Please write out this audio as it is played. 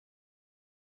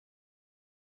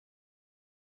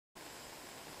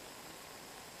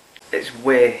it's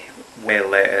way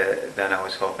later than I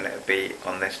was hoping it would be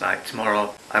on this night.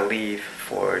 Tomorrow I leave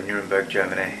for Nuremberg,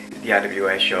 Germany, the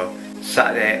IWA show.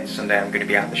 Saturday and Sunday I'm going to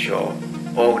be at the show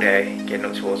all day, getting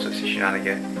up to all sorts of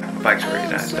shenaniga. My bag's already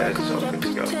downstairs, it's all good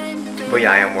to go. But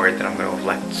yeah, I am worried that I'm going to have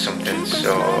left something,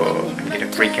 so I'm going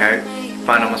to freak out,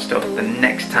 find all my stuff. The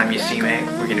next time you see me,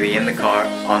 we're going to be in the car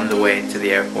on the way to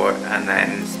the airport, and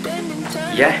then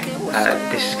yeah,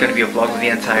 this is going to be a vlog of the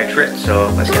entire trip, so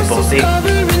let's get ballsy.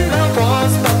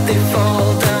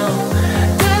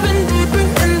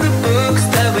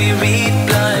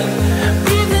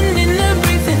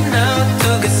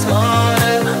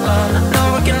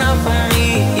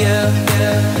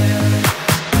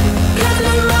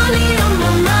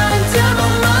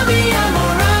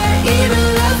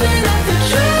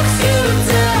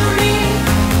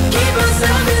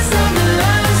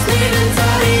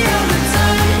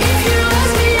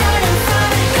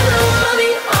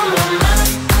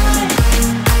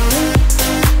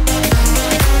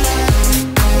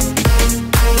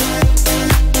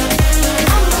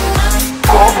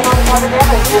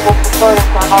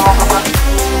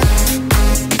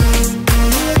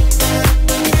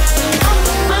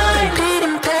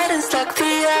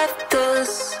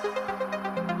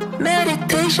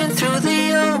 Meditation through the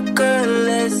yoga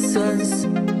lessons,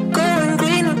 going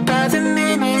greener by the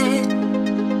minute.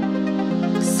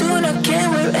 Soon I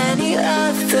can't wear any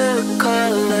other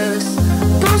colors.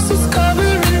 Posters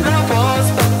covering the walls,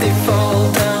 but they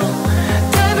fall down.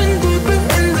 Diving deeper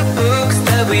in the books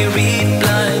that we read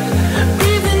blind.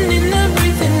 Breathing in and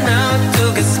breathing out to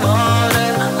get smarter.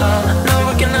 Not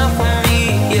working out for me,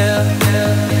 yeah.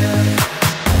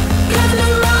 Got no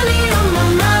money on my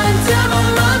mind, tell my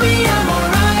mommy I'm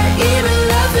alright. Even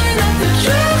laughing at the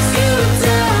jokes you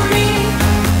tell me.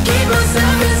 Keep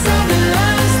myself inside the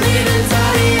lines, neat and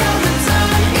tidy all the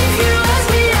time. If you ask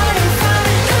me, I am fine.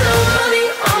 Got no money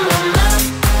on my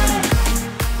mind.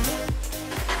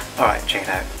 Alright, check it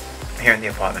out. Here in the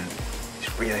apartment,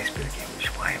 it's really spooky, which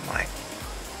is why I'm like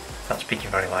not speaking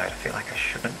very loud. I feel like I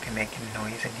shouldn't be making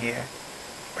noise in here,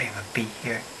 or even be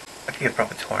here. I'll give you a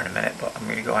proper tour in a minute, but I'm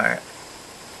gonna go out,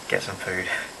 get some food,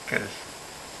 because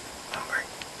I'm hungry.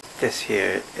 This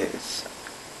here is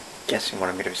guessing what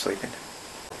I'm gonna be sleeping.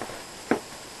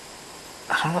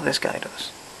 I don't know what this guy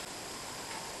does.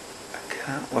 I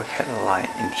can't work out the light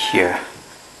in here.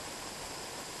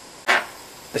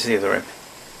 This is the other room.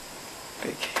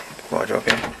 Big wardrobe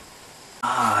here.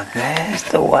 Ah, there's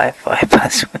the Wi-Fi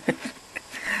password.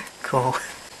 Cool.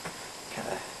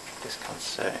 Kinda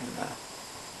disconcerting now.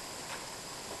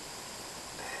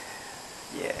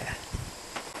 Yeah.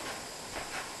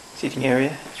 Seating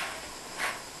area,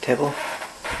 table,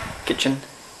 kitchen.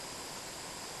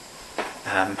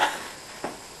 Not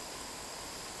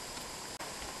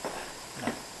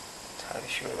entirely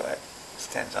sure about it.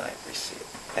 Stands on every seat.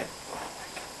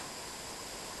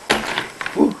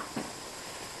 Woo.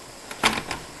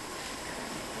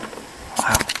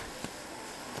 Wow.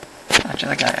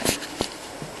 Actually, I got it.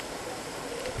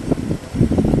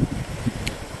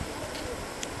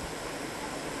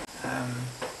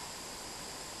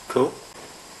 Cool.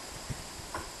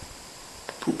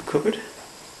 Poop cupboard.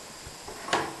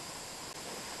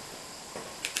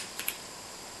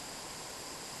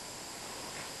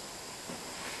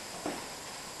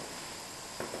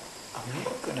 I'm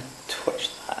not gonna touch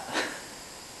that.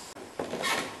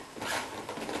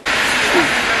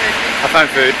 I found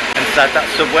food inside that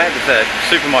Subway. There's a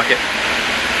supermarket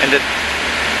in the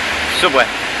Subway.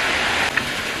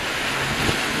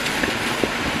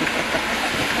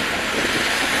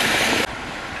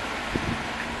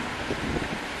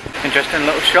 Interesting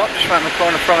little shop just around the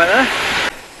corner from it there.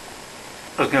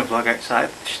 I was going to vlog outside,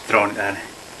 just throwing it down.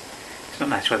 It's not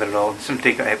nice weather at all.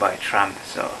 Somebody got hit by a tram,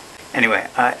 so... Anyway,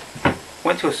 I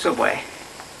went to a Subway.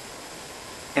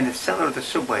 In the cellar of the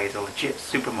Subway is a legit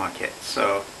supermarket,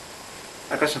 so...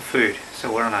 I got some food, so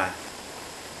we're on a...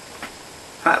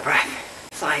 I'm out of breath.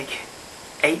 It's like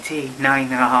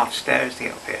 89.5 stairs to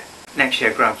get up here. Next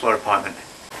year, ground floor apartment.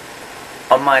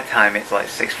 On my time it's like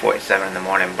 6:47 in the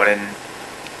morning, but in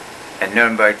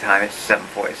Nuremberg time it's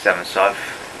 7:47, so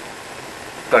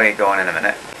I've got to get going in a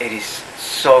minute. It is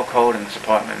so cold in this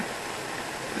apartment.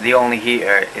 The only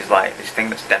heater is like this thing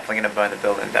that's definitely going to burn the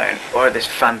building down, or this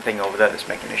fan thing over there that's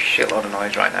making a shitload of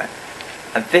noise right now.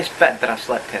 And this bed that I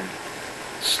slept in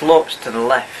slopes to the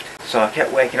left, so I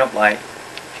kept waking up like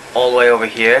all the way over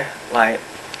here, like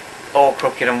all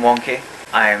crooked and wonky.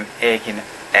 I am aching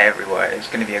everywhere. It's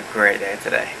going to be a great day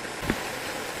today.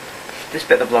 This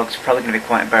bit of the vlog is probably going to be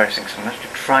quite embarrassing, so I'm going to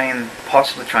have to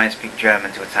possibly try and speak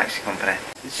German to a taxi company.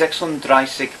 36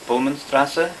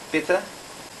 Pullmanstrasse, bitte?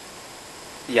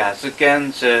 Ja, so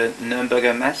gern zur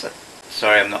Nürnberger Messe.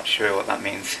 Sorry, I'm not sure what that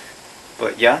means.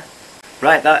 But yeah.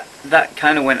 Right, that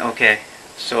kind of went okay.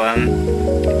 So I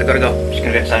gotta go. Just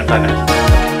gonna be outside in 5 minutes.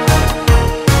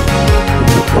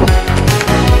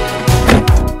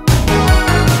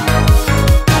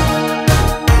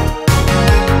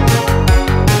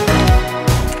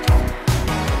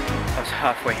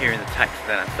 Halfway here in the taxi,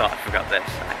 then I thought I forgot this.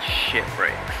 And shit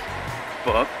brakes.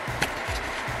 But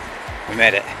we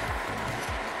made it.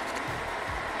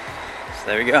 So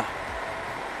there we go.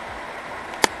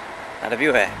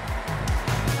 IWA.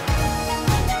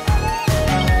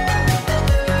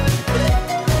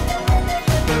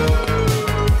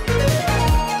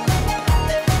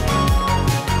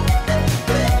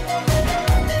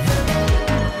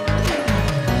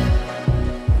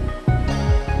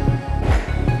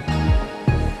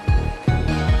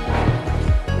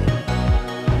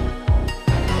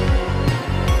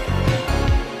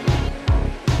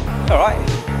 Alright.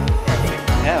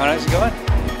 Yeah, how's it going?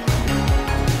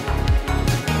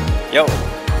 Yo.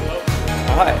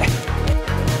 Alright.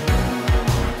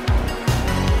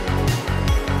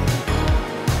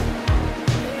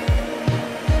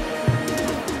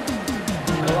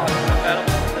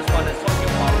 This one is talking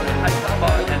about the high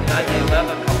cover and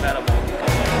 911 compatible.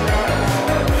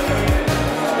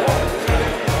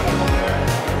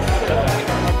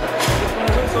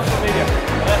 Social media.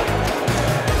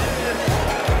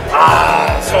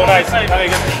 Ah, so nice. Thank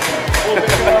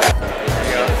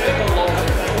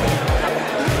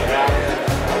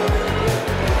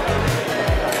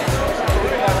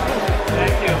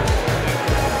you.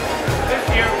 This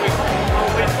year we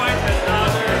find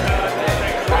another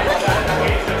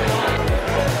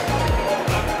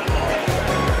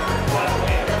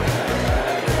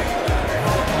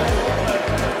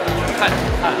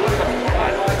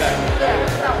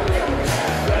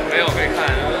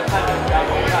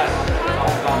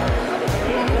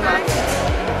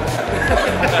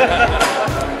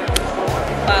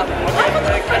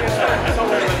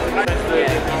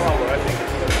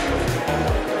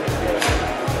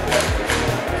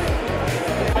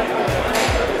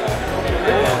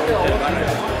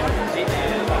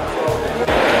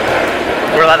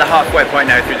We're at the halfway point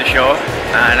now through the show,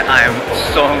 and I am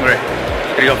so hungry.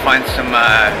 Gonna go find some.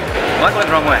 Am I going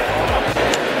the wrong way?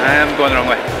 I am going the wrong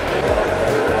way.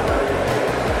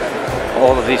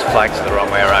 All of these flags are the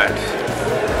wrong way around.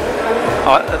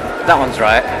 Oh, that one's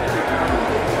right.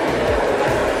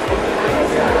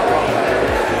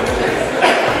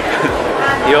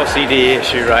 The OCD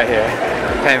issue right here.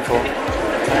 Painful.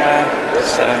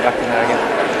 Just setting back in there again.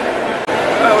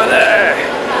 Over there!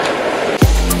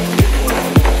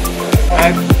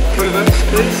 Put it in,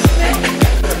 please.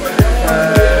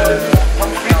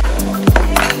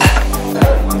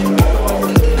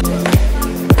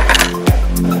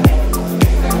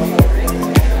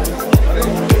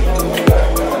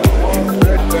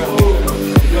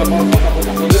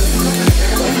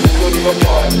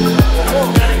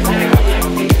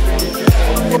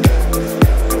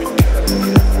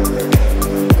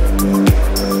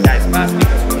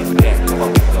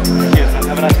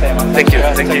 Thank you.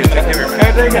 Thank you.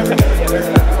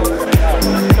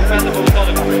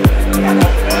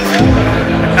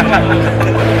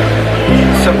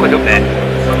 So quick up there.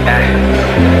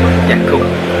 Yeah, cool.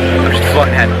 I'm just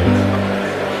floating ahead.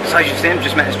 So as you've seen,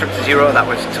 just met Instructor Zero. That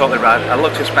was totally rad. I'd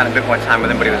love to have spent a bit more time with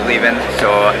him, but he was leaving,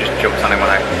 so I just jumped on him when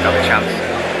I got the chance.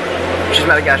 Just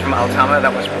met the guys from Altama.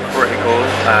 That was pretty cool.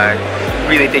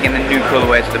 Really digging the new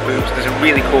colorways of the boots. There's a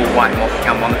really cool white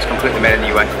multicam one that's completely made in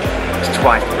the US. It's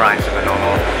twice the price of a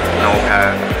normal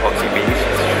pair of OTBs.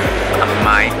 I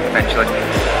might eventually.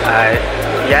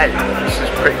 Yeah, this is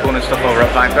pretty cool and stuff over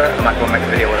at Viper. I might go and make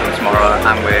a video with them tomorrow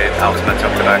and with Ultimate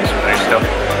talking about some of the new stuff.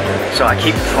 So I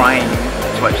keep trying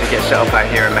to actually get set up out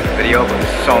here and make a video, but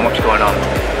there's so much going on.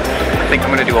 I think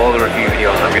I'm going to do all the review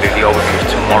videos. I'm going to do the overviews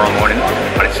tomorrow morning,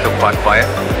 but it's still quite quiet.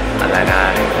 And then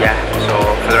yeah, so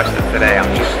for the rest of the day I'm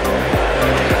just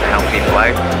helping people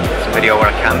out. It's a video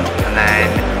where I can, and then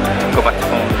go back to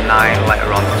phone 9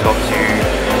 later on to talk to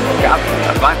Gab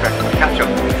at Viper, catch up.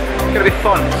 It's going to be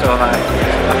fun, so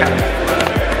okay.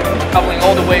 Coupling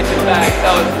all the way to the back.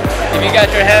 So if you got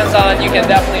your hands on, you can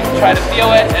definitely try to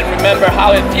feel it and remember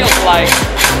how it feels like.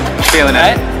 Feeling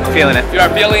it. Feeling it. You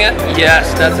are feeling it?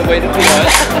 Yes, that's the way to feel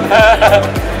it.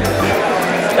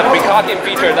 The precaution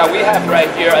feature that we have right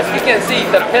here, as you can see,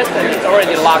 the piston is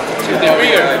already locked to the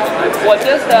rear. What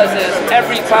this does is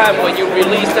every time when you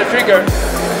release the trigger,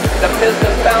 the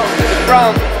piston bounces to the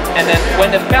front and then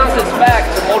when it bounces back,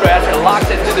 the motor actually locks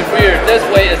it to the rear. This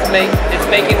way it's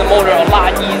making the motor a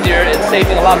lot easier, it's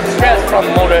saving a lot of stress from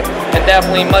the motor, and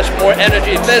definitely much more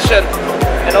energy efficient.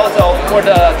 And also for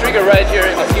the trigger right here,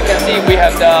 as you can see, we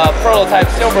have the prototype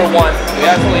silver one. We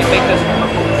actually make this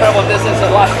travel distance a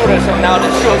lot shorter, so now the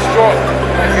short stroke.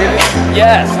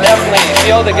 Yes, definitely.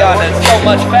 Feel the gun, it's so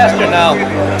much faster now.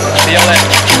 Feel it.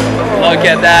 Look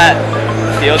at that.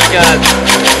 Feel the gun.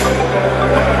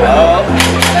 Oh.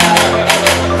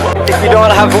 If you don't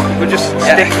have one, we'll just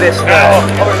stick this there.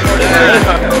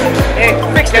 Hey,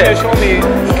 can you show me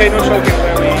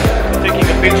where we taking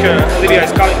a picture? Olivia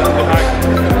is calling us behind.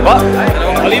 What?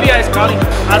 Olivia is calling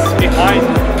us behind.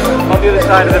 On the other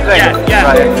side of the thing? Yeah.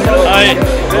 Right.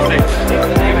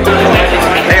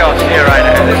 Chaos here right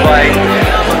now. There's like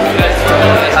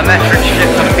a metric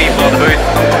shift of people on the booth.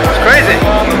 It's crazy.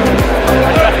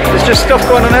 There's just stuff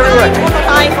going on everywhere.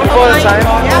 All the time.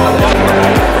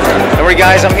 Don't worry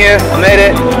guys, I'm here. I made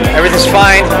it. Everything's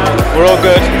fine. We're all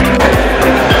good.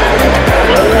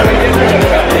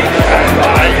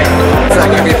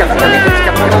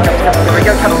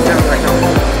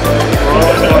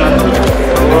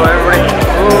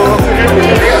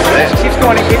 Keeps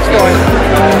going, it keeps going.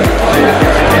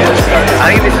 I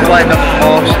think this is like the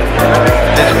most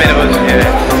there's been of us here.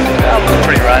 It's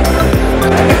pretty rad.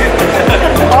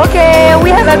 Okay, we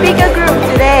have a bigger group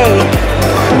today.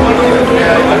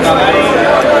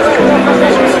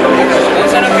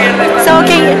 So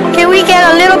can we get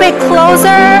a little bit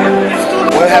closer?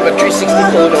 We'll have a 360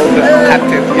 photo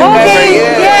active. Okay,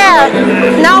 yeah.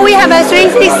 Now we have a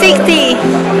 360.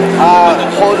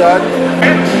 Hold on.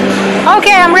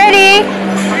 Okay, I'm ready.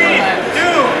 3, 2,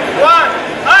 1.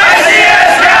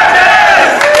 ICS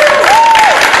Captains!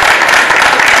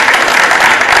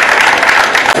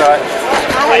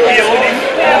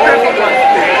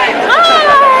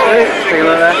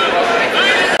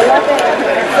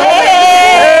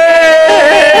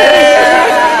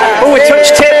 Oh, we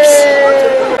touched tips.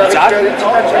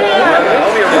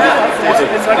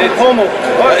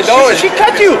 No, she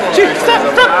cut you. Stop.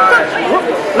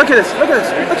 Look at this, look at this,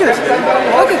 look at this.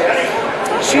 Look at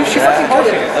She fucking cut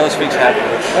you. Those things happen.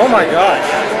 Oh my god.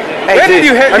 Hey, Where did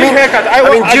you haircut? I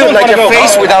mean, dude, like a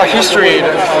face without history.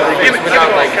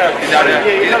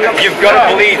 You've got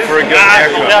to bleed for a good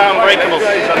haircut. Yeah, unbreakable.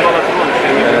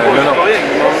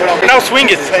 Now swing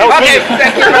it. Okay,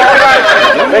 thank you.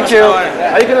 Thank you.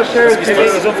 Are you gonna share it? Dude,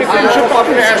 this is a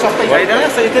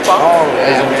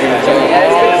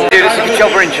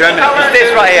job in Germany. This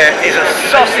right here is a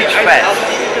sausage fest.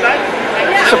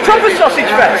 It's a proper sausage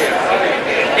fest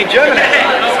in Germany.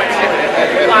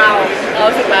 Wow, that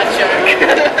was a bad joke.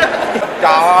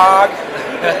 Dog.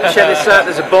 Check this out,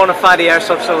 there's a bona fide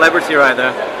airsoft celebrity right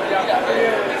there.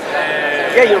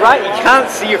 Yeah, you're right, you can't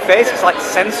see your face, it's like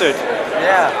censored.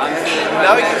 Yeah.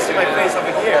 Now you can see my face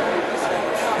over here.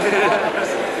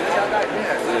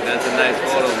 Dude, that's a nice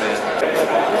photo, man.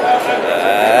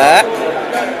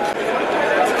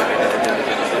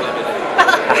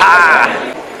 Ha!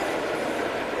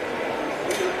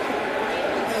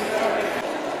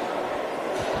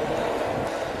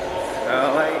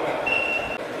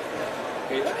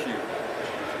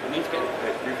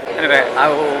 Anyway, I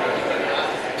will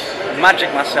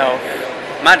magic myself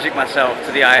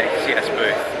to the ICS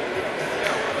booth.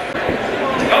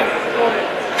 Oh.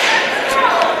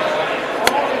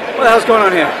 What the hell's going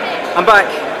on here? I'm back.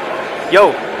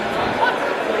 Yo.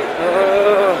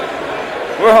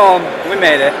 We're home. We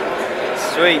made it.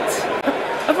 Sweet.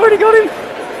 I've already got him.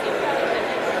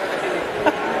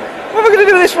 What am I going to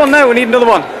do with this one now? We need another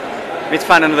one. We need to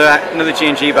find another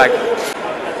G&G bag.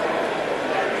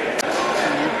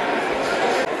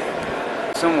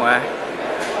 Somewhere.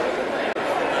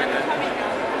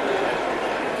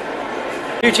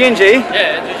 You G&G?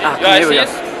 Yeah, GG. Ah, You here we go.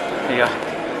 ICS? Here you go.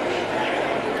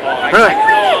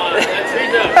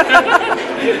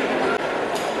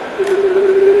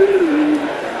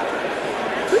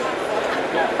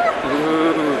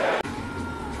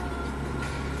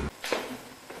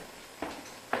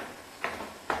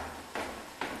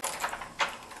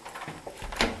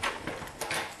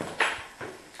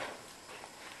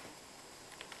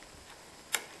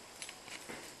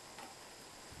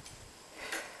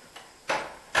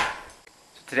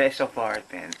 Today so far has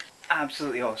been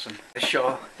absolutely awesome. The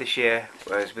show this year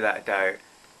was without a doubt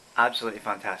absolutely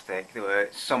fantastic. There were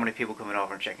so many people coming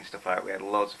over and checking stuff out. We had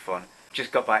loads of fun.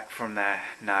 Just got back from there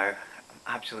now. I'm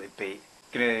absolutely beat.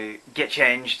 Gonna get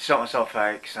changed, sort myself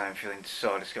out because I'm feeling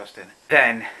so disgusting.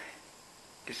 Then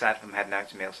decide if I'm heading out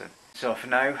to Mielsen. So for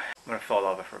now, I'm gonna fall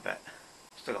over for a bit.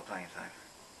 Still got plenty of time.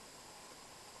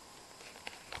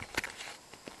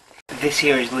 This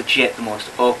here is legit the most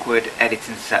awkward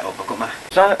editing setup. I've got my...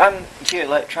 So I'm here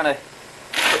like trying to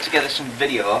put together some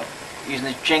video using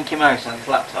this janky mouse on this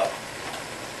laptop.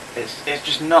 It's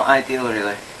just not ideal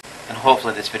really. And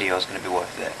hopefully this video is going to be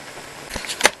worth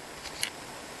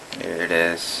it. Here it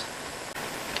is.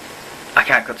 I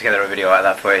can't cut together a video like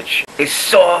that footage. It's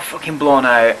so fucking blown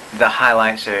out. The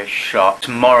highlights are shot.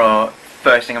 Tomorrow,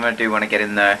 first thing I'm going to do when I get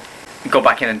in there, go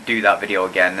back in and do that video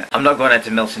again. I'm not going out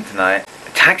to Milton tonight.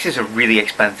 Taxis are really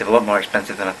expensive, a lot more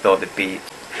expensive than I thought they'd be.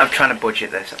 I'm trying to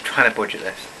budget this.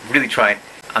 I'm really trying.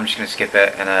 I'm just going to skip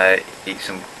it and eat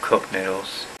some cup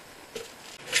noodles.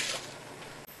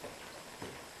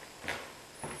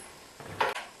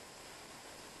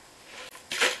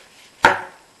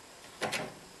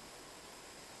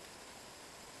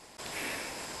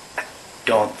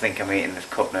 Don't think I'm eating this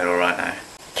cup noodle right now.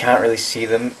 Can't really see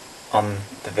them on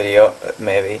the video,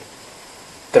 maybe.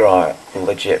 There are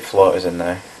legit floaters in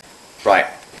there. Right,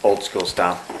 old school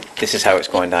style. This is how it's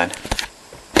going down.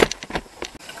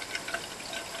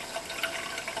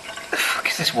 The fuck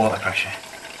is this water pressure?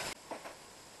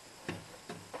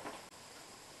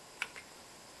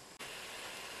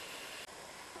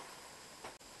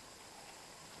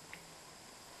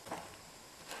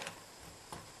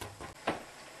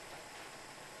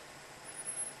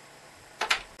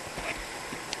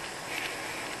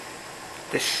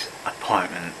 This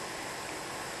appointment,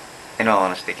 in all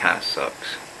honesty, kind of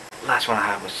sucks. Last one I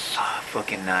had was so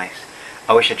fucking nice.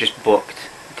 I wish I just booked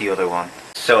the other one.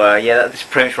 So yeah, that's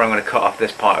pretty much where I'm going to cut off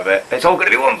this part of it. It's all going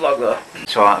to be one vlog though.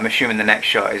 So I'm assuming the next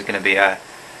shot is going to be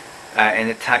in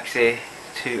a taxi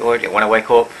to Orient when I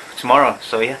wake up tomorrow.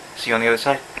 So yeah, see you on the other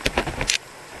side.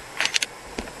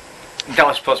 That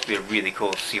was supposed to be a really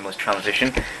cool seamless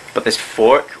transition, but this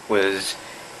fork was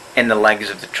in the legs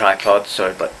of the tripod,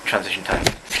 so like transition time.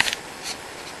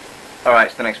 Alright,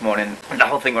 it's the next morning. The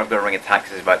whole thing where I've got to ring a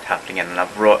taxi is about happening in, and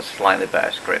I've wrote a slightly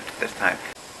better script this time.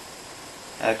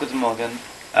 Guten Morgen.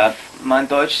 Mein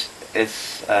Deutsch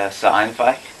ist sehr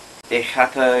einfach. Ich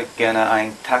hätte gerne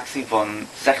ein Taxi von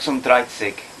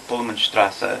 36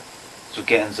 Pullmanstraße zu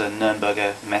gehen zur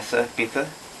Nürnberger Messe, bitte.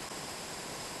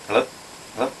 Hello?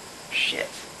 Hello? Shit.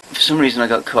 For some reason I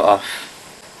got cut off.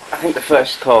 I think the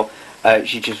first call,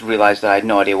 she just realised that I had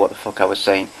no idea what the fuck I was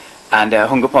saying and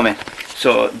hung up on me.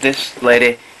 So this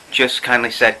lady just kindly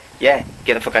said, yeah,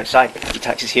 get the fuck outside, the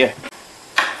taxi's here.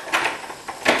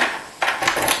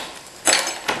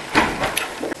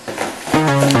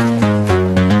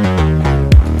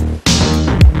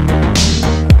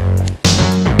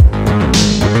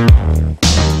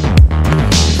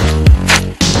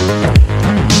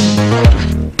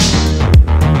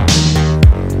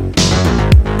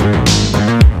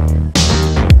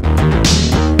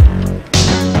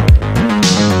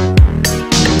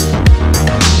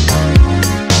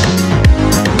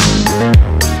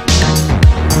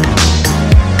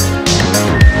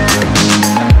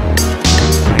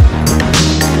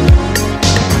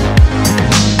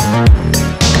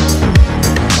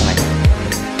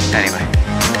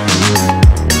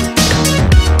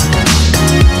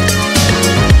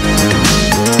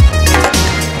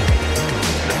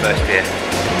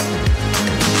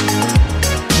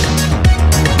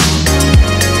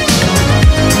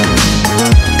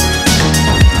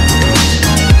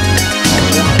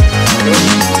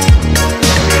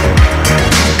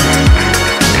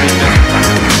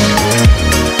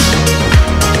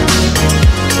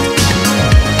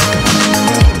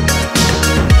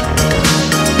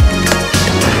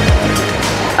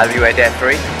 IWA day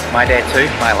 3, my day 2,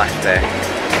 my last day.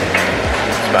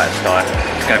 It's about to start.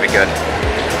 It's going to be good. I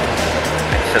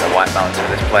set the white balance of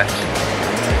this place.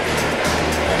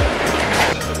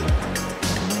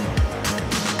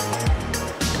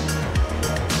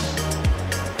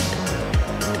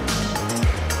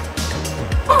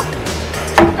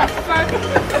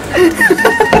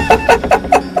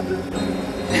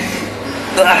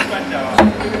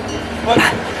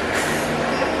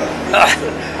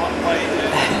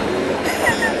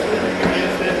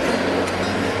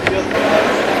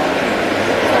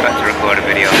 I'm about to record a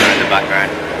video in the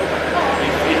background.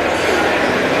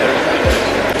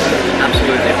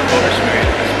 Absolutely photo smooth,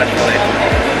 especially.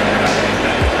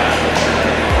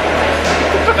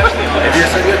 Eh bien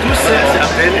salut à tous, c'est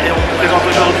Abel et on vous présente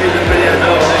aujourd'hui le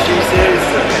Méliador de chez ICS.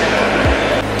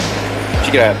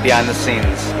 Check it out, behind the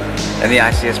scenes in the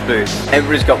ICS booth.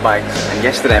 Everybody's got bags, and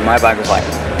yesterday my bag was like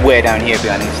way down here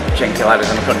behind these janky ladders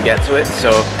and I couldn't get to it,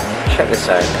 so check this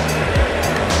out.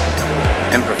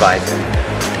 Improvising.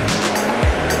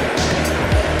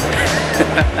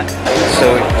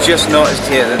 So just noticed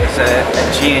here that there's a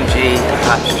G&G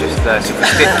patch just there. So if we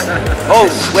stick, oh,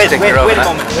 wait a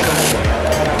moment.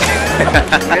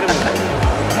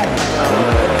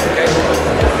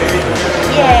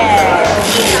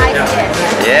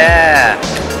 Yeah.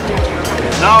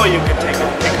 Now you can take a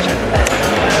picture.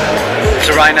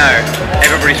 So right now,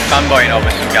 everybody's fanboying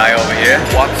over some guy over here.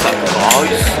 What's up,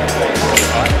 guys?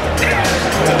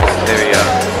 There we go.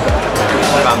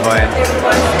 Fanboying.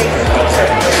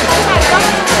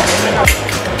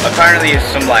 Apparently he's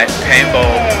some like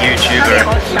paintball YouTuber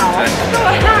or something.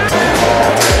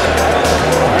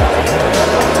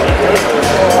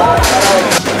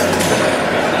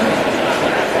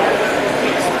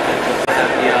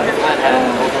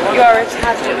 You are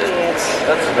attached to it.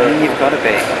 You've got to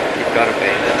be. You've got to be.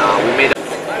 No, we made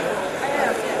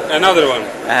Another one.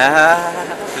 Ah.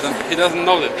 He doesn't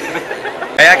know it.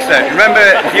 Hey Axel, remember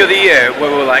the other year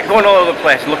where we were like going all over the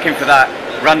place looking for that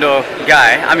rando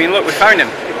guy? I mean, look, we found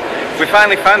him. We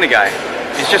finally found the guy.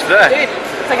 He's just there. Dude,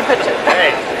 take a picture.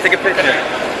 Hey, take a picture.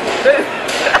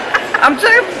 I'm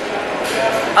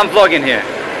vlogging here.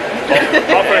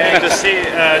 Offering to see,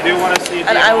 do you want to see?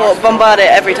 And I will bombard it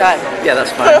every time. Yeah,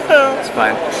 that's fine. That's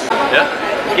fine. Yeah?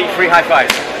 Keep free high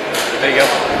fives. There you go.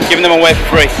 Giving them away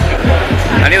for free.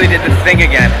 I nearly did the thing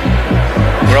again.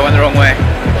 Where I went the wrong way.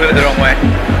 Put it the wrong way.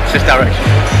 It's this direction.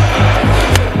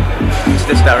 It's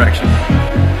this direction.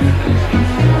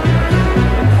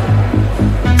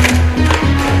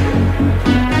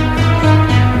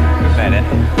 Made it.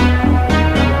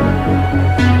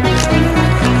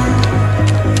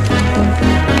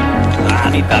 I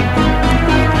need that.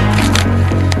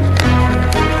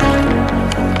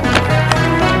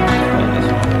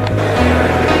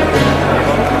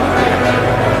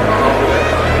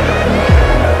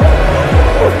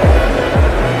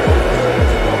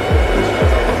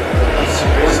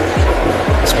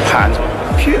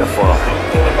 Beautiful.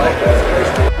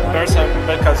 Person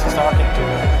because he's talking to.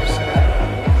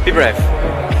 Be brave.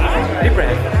 Be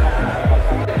brave.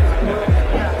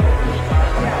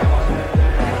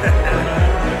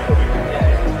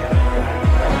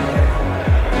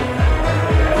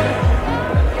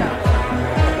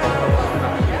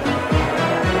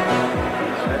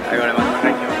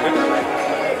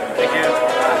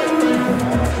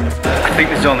 I think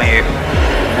there's only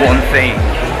one thing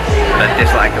that I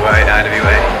dislike about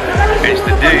IWA. It's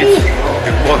the dudes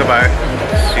who walk about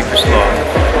super slow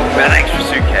with an extra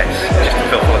suitcase just to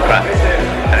fill full of crap,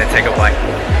 and they take up like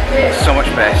so much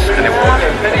space and they walk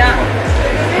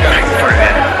right in front of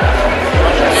it.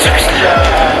 Seriously.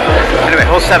 Anyway,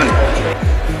 hole 7.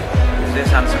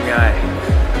 This handsome guy.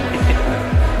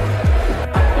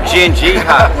 G&G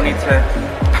hat. We need to.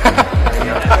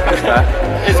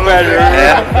 It's better.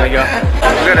 Yeah, there we go.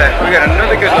 We got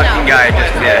another good looking guy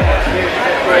just here.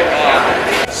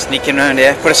 Sneaking around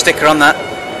here. Put a sticker on that.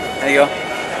 There you go.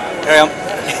 Carry on.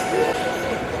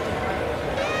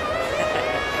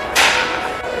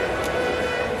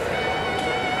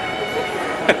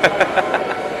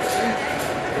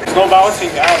 It's no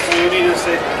bouncing out, so you need to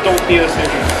say, don't need a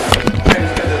signal.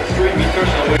 3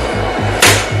 meters away.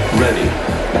 Ready.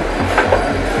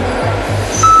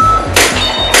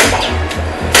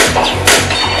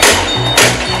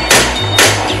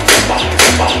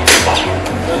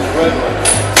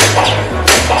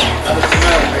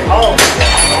 Oh,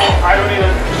 I don't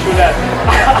even shoot that.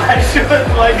 I shoot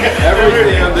like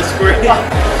Everything on the screen.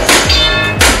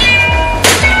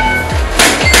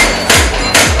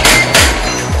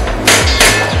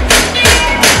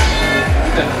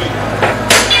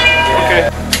 Okay.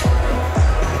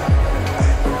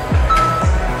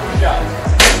 Shot.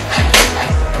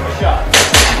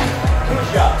 2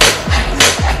 shots.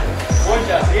 1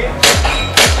 shot, see?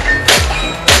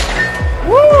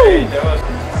 Woo! That was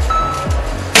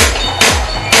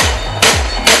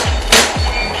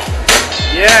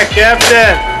yeah,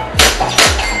 Captain!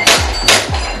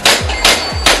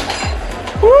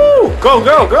 Woo! Go,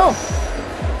 go, go!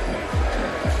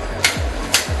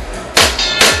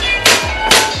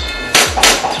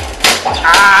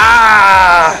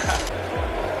 Ah!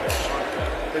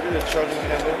 Maybe the charging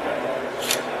handle.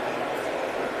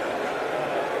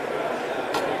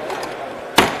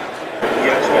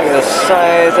 Look at the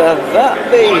size of that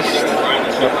beast.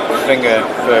 Finger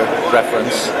for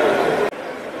reference.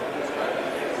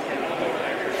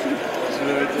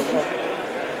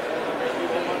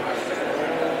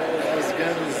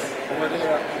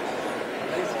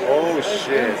 Oh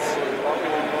shit.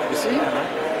 You see?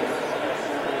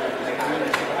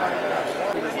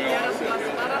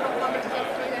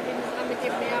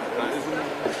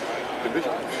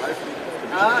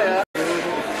 Ah, yeah.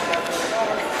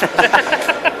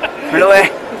 Run away.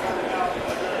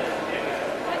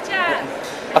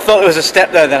 I thought there was a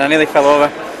step there then, I nearly fell over.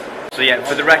 So yeah,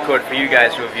 for the record, for you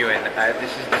guys who are viewing,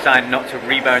 this is designed not to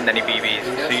rebound any BBs,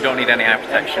 so you don't need any eye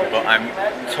protection, but I'm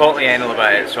totally anal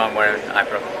about it, so I'm wearing eye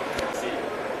pro.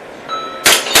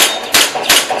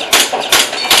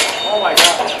 Oh my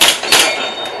god.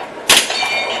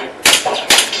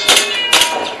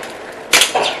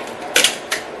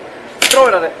 Throw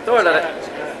it at it, throw it at it.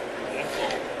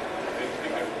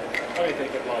 Let me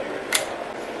take it longer.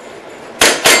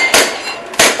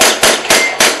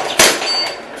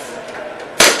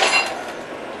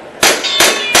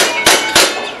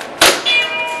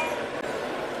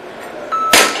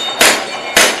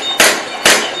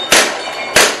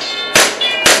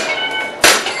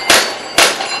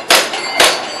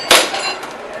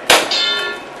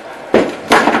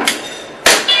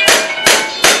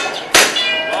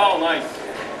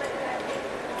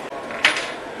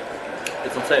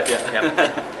 It's unsafe,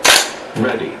 yeah.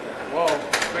 Ready. Whoa,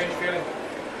 strange feeling.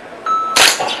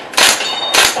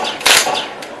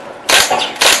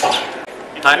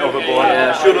 Tight overboard.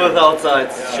 Yeah, shoot with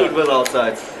outsides. Shoot with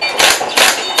outsides.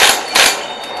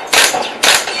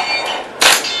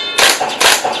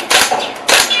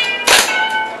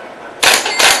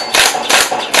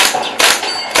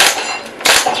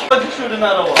 Shoot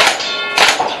another one.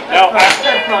 No,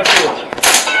 That's not good.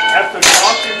 after the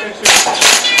clock you can shoot.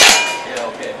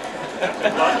 Yeah, okay.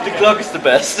 The clock is the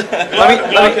best.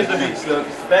 Let me is the beast. Look,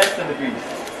 it's the best and the beast.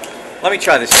 let me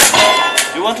try this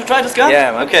gun. You want to try this gun?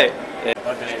 Yeah, man. Okay. Yeah.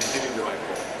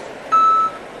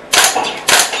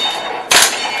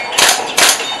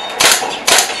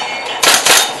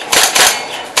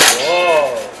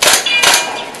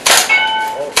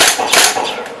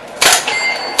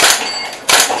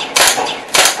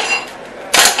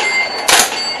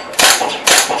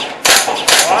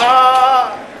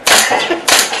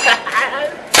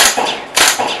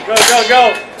 Go,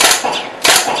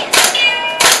 go!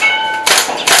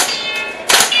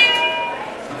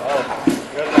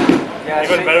 Yeah,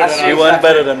 Even better than You went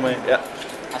better than me. Yeah.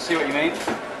 I see what you mean.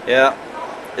 Yeah.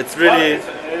 It's really.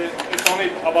 It's only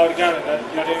about gun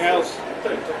and nothing else.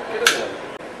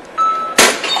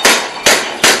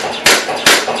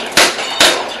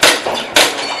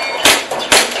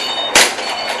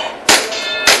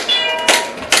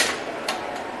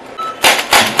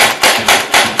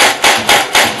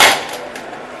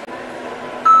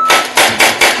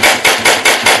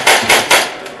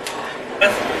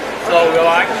 So we would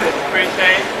like to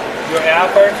appreciate your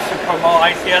efforts to promote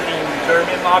ICS in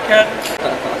German market.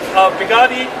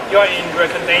 Because you are in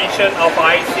recognition of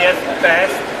ICS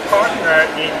Best Partner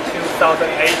in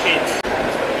 2018.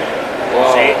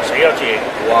 Wow. 谁要接？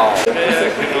 Wow.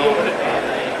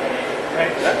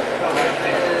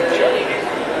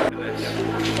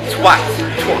 Twat,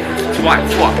 twat, twat,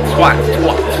 twat, twat,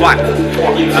 twat, twat,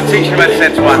 twat. I'm teaching you how to say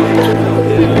twat.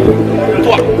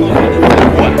 Twat, twat.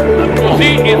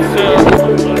 See,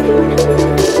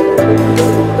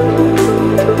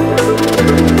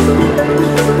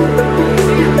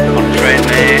 On train,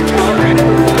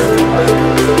 mate.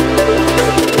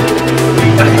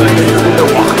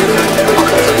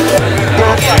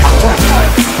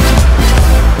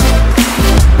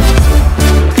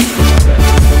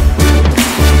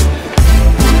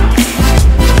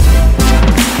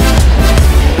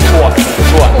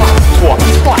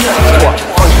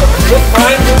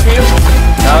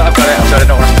 No, I've got it,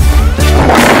 don't worry.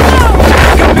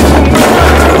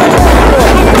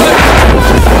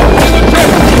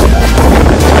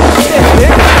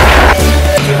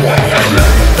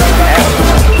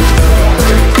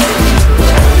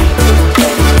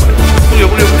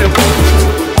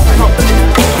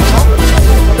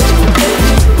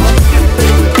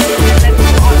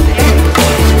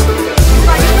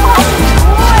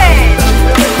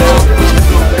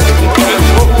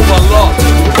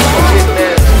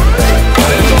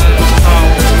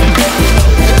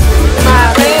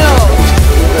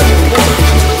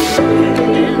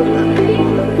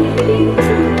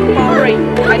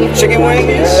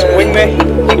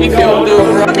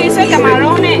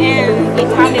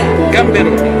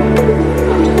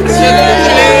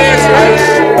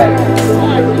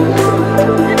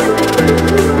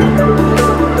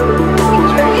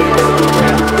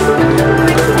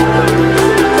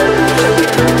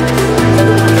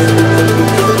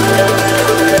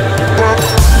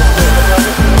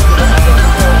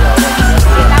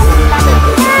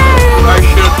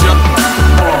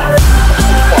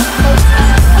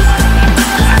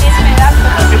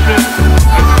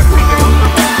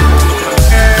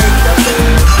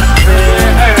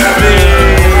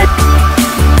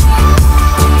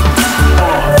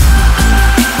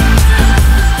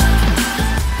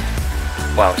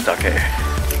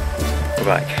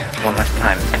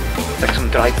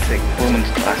 30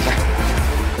 Pullmansklasse.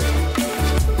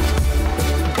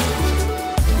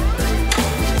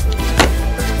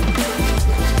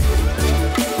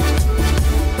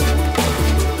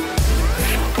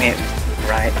 It's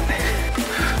right,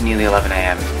 nearly 11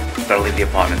 AM. Gotta leave the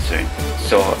apartment soon.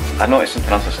 So I noticed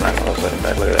something else last night while I was laying in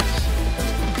bed. Look at this.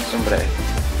 Somebody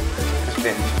has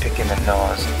been picking their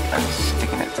nose and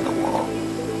sticking it to the wall.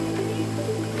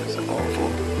 It's awful.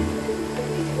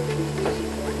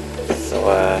 So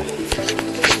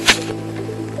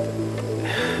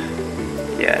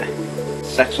yeah.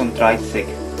 36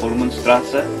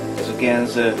 Pullmanstraße. So gehen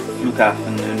Sie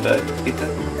Flughafen Nürnberg, bitte.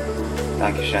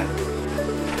 Dankeschön.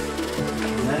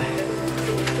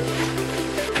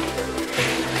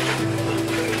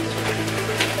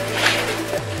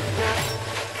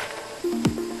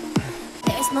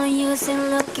 There's no use in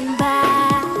looking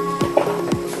back.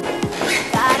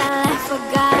 Gotta laugh or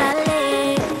gotta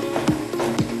live.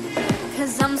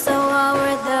 'Cause I'm so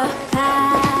over the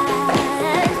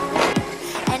past,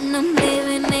 and I'm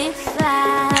living it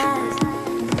fast.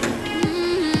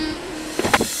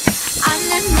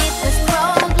 Underneath the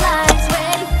strobe lights,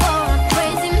 ready for a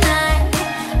crazy night.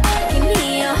 I can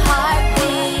hear your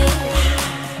heartbeat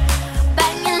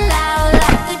banging loud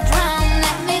like the drum.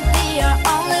 Let me be your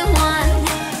only one.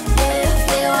 Do you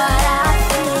feel what I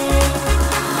feel?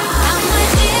 I'm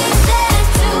addicted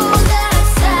to the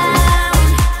sound.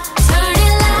 Turn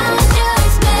it loud,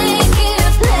 just make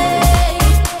it play.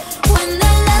 When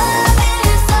the love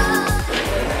is on.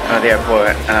 I'm at the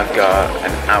airport and I've got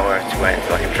an hour to wait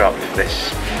until I can drop this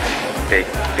big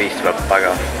beast of a bag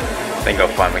off, then go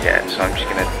find my get. So I'm just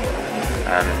gonna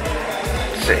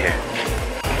sit here.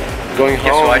 Going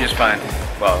Guess home. what I just found?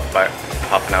 Well, about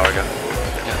half an hour ago.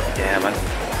 Yeah, man.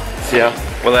 Yeah.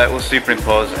 We'll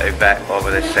superimpose a bet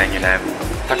over this saying your name.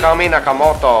 Takami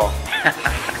Nakamoto.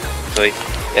 So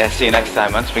yeah, see you next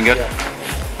time, man. It's been good.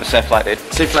 We'll safe flight, dude.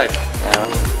 Safe flight. Yeah, man.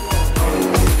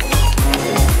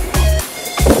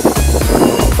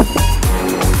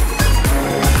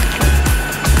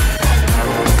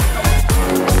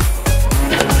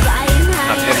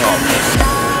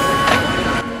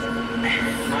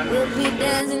 We'll be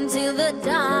dancing till the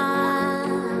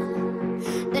dawn.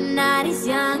 The night is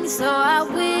young, so are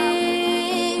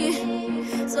we.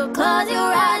 So close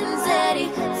your eyes and set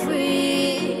it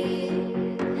free.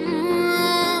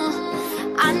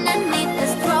 Underneath the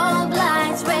strobe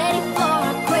lights, ready for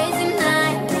a crazy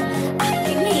night. I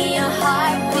can hear your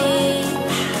heartbeat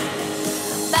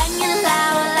banging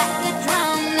loud like the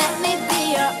drum. Let me be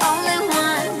your only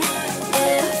one. Do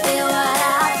you feel what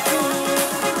I feel?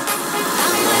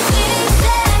 I'm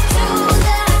addicted to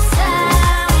the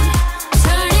sound.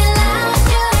 Turn it loud,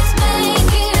 just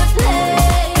make it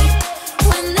play.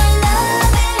 When the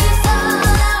love is all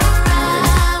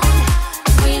around,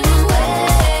 dream away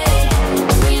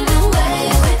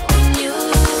with the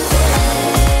music.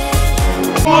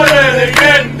 Ohne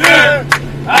Legende,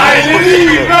 eine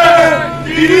Liebe,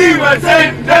 die niemals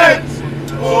endet.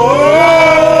 Oh,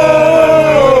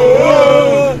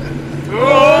 oh,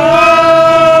 oh,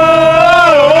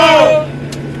 oh,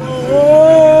 oh.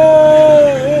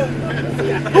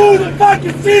 Who the fuck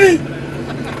is City?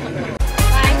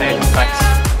 Hey, thanks.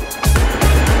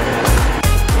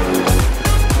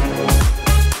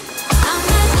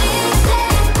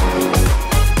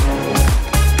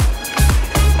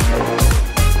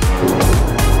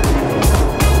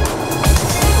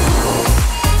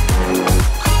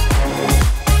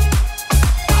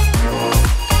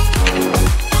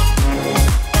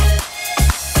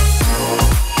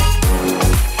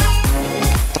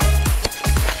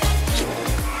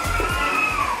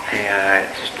 I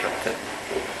just dropped a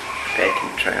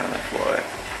baking tray on the floor.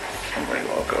 Somebody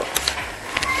woke up.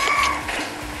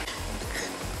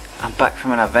 I'm back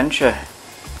from an adventure.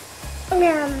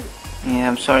 Yeah,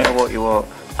 I'm sorry I woke you up.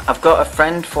 I've got a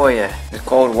friend for you. It's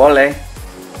called Wally.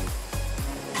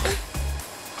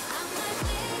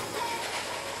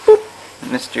 Boop.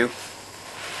 Missed you.